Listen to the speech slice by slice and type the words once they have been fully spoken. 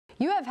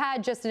you have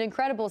had just an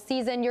incredible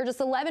season. You're just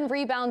 11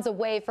 rebounds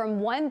away from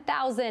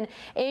 1,000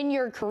 in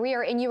your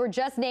career, and you were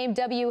just named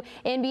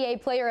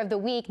WNBA Player of the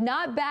Week.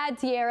 Not bad,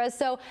 Teaira.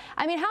 So,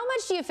 I mean, how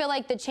much do you feel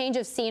like the change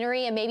of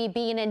scenery and maybe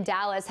being in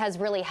Dallas has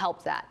really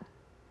helped that?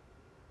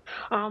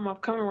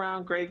 I've come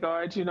around great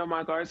guards.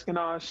 My guards can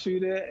all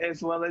shoot it,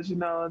 as well as,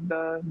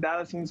 the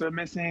Dallas teams were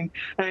missing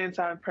an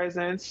inside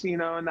presence,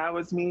 and that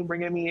was me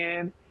bringing me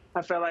in.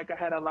 I felt like I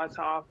had a lot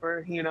to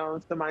offer,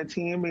 to my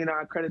team.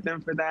 I credit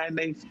them for that, and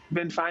they've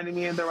been finding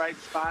me in the right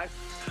spots.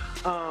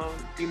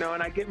 And I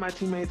like to get my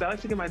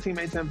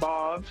teammates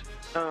involved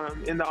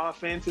in the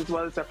offense, as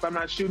well as if I'm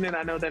not shooting it,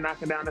 I know they're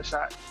knocking down the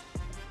shot.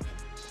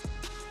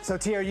 So,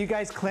 Teaira, you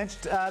guys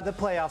clinched the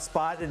playoff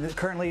spot and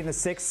currently in the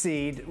 6th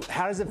seed.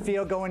 How does it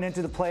feel going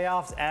into the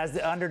playoffs as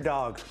the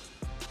underdog?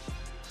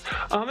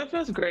 It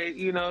feels great,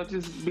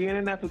 just being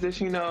in that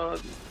position.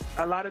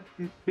 A lot of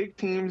big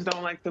teams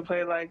don't like to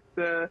play like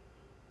the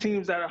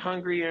teams that are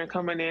hungry and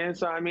coming in.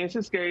 So, I mean, it's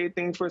a scary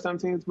thing for some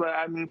teams, but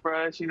I mean, for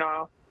us,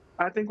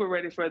 I think we're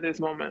ready for this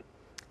moment.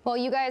 Well,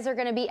 you guys are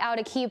going to be out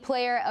a key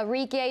player.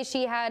 Enrique,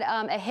 she had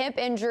a hip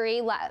injury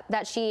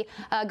that she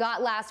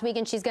got last week,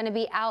 and she's going to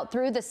be out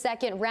through the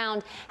 2nd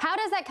round. How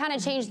does that kind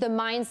of change the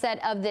mindset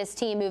of this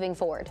team moving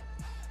forward?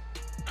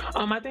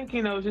 I think,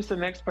 just the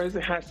next person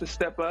has to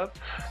step up.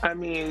 I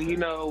mean,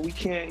 we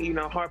can't,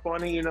 harp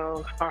on it,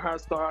 our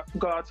hearts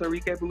go out to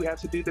Enrique, but we have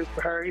to do this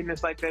for her. And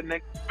it's like that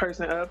next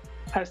person up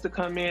has to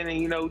come in,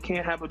 and, we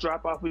can't have a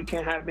drop off. We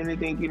can't have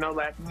anything,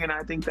 lacking. And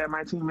I think that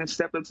my team has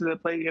stepped up to the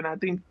plate, and I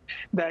think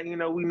that,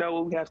 we know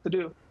what we have to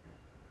do.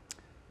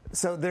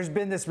 So there's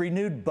been this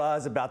renewed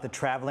buzz about the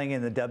traveling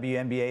in the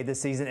WNBA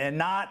this season, and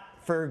not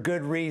for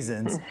good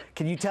reasons.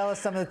 Can you tell us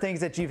some of the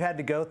things that you've had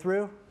to go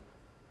through?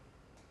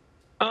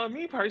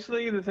 Me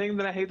personally, the thing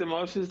that I hate the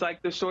most is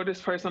like the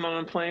shortest person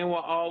on a plane will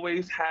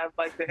always have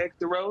like the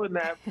extra row, and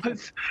that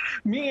puts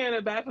me in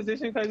a bad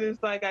position because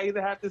it's like I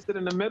either have to sit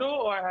in the middle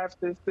or I have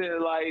to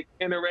sit like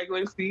in a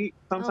regular seat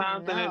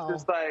sometimes. Oh, no. And it's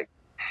just like,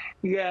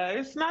 yeah,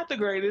 it's not the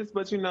greatest,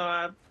 but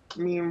I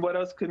mean, what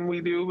else can we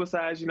do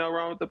besides,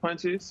 roll with the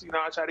punches?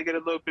 I try to get a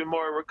little bit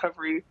more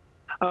recovery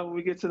when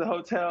we get to the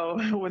hotel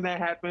when that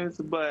happens.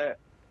 But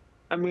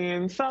I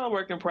mean, solid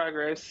work in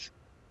progress.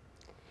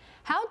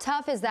 How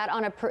tough is that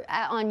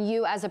on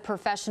you as a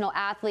professional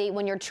athlete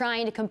when you're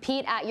trying to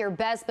compete at your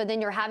best, but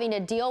then you're having to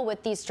deal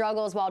with these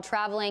struggles while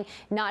traveling,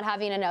 not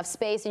having enough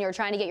space, and you're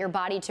trying to get your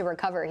body to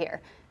recover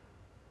here?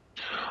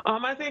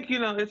 I think,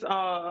 it's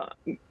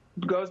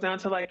goes down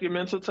to like your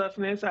mental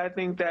toughness. I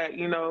think that,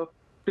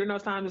 during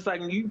those times, it's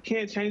like you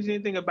can't change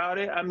anything about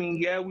it. I mean,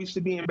 yeah, we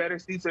should be in better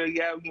seats, or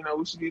yeah,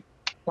 we should be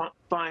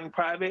flying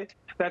private.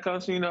 That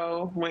comes,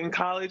 when in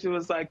college it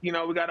was like, we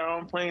got our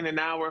own plane, and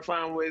now we're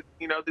flying with,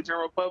 the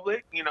general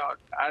public.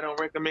 I don't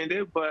recommend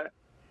it, but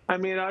I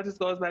mean, it all just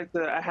goes back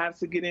to I have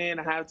to get in,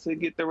 I have to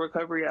get the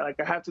recovery. Like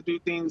I have to do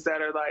things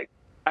that are like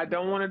I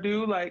don't want to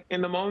do like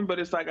in the moment, but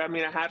it's like, I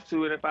mean, I have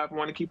to, and if I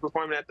want to keep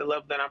performing at the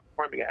level that I'm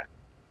performing at.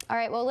 All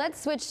right, well, let's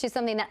switch to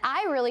something that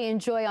I really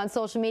enjoy on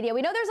social media.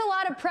 We know there's a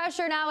lot of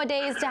pressure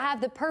nowadays to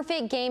have the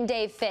perfect game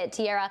day fit,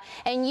 Teaira,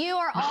 and you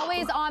are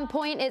always on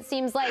point. It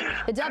seems like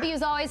the W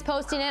is always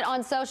posting it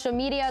on social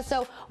media.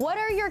 So what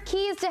are your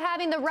keys to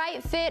having the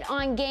right fit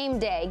on game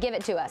day? Give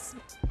it to us.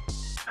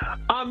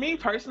 Me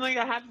personally,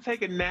 I have to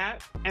take a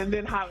nap, and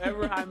then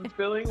however I'm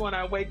feeling when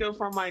I wake up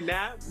from my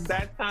nap,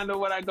 that's kind of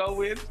what I go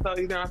with. So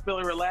either I'm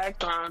feeling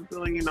relaxed or I'm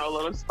feeling, a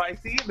little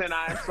spicy, then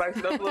I spice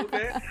it up a little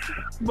bit.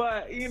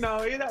 But,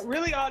 it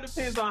really all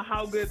depends on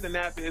how good the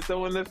nap is. So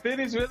when the fit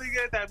is really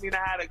good, that means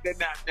I had a good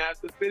nap. Now, if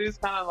the fit is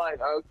kind of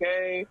like,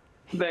 okay,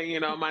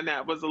 then, my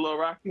nap was a little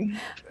rocky.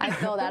 I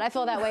feel that. I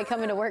feel that way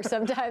coming to work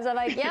sometimes. I'm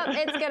like, yep,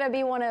 it's going to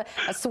be a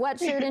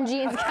sweatshirt and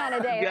jeans kind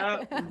of day.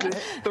 Yep, just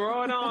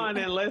throw it on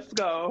and let's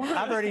go.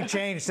 I've already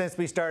changed since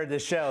we started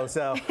this show,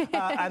 so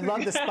I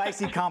love the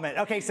spicy comment.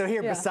 Okay, so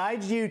here,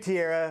 besides you,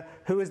 Teaira,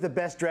 who is the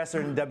best dresser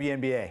in the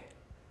WNBA?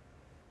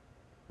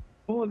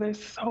 Oh,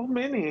 there's so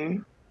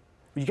many.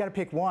 You got to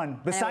pick one.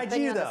 Besides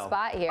you, though.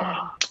 Spot here.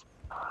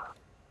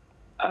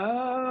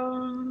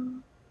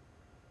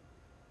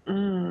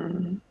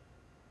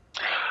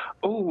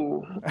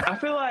 Oh, I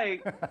feel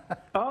like,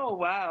 oh,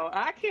 wow.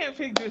 I can't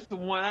pick just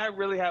one. I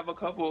really have a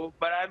couple.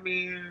 But, I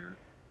mean,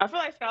 I feel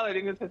like Skylar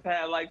Diggins has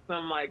had, like,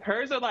 some, like,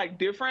 hers are, like,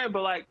 different.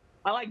 But, like,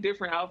 I like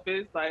different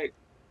outfits. Like,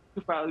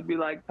 she'd probably be,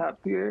 like,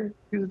 top tier.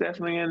 She's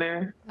definitely in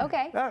there.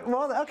 Okay.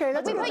 Well, okay.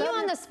 We put you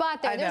on the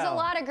spot there. There's a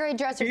lot of great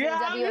dressers in the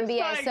WNBA.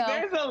 Like, so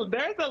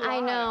there's a lot.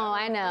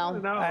 I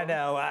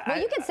know. Well,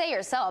 you can say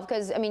yourself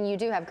because, I mean, you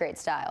do have great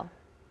style.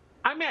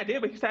 I mean, I did,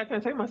 but he said I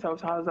couldn't say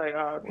myself, so I was like,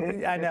 oh,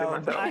 okay. I know.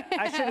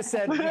 I should have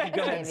said you could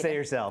go ahead and say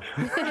yourself.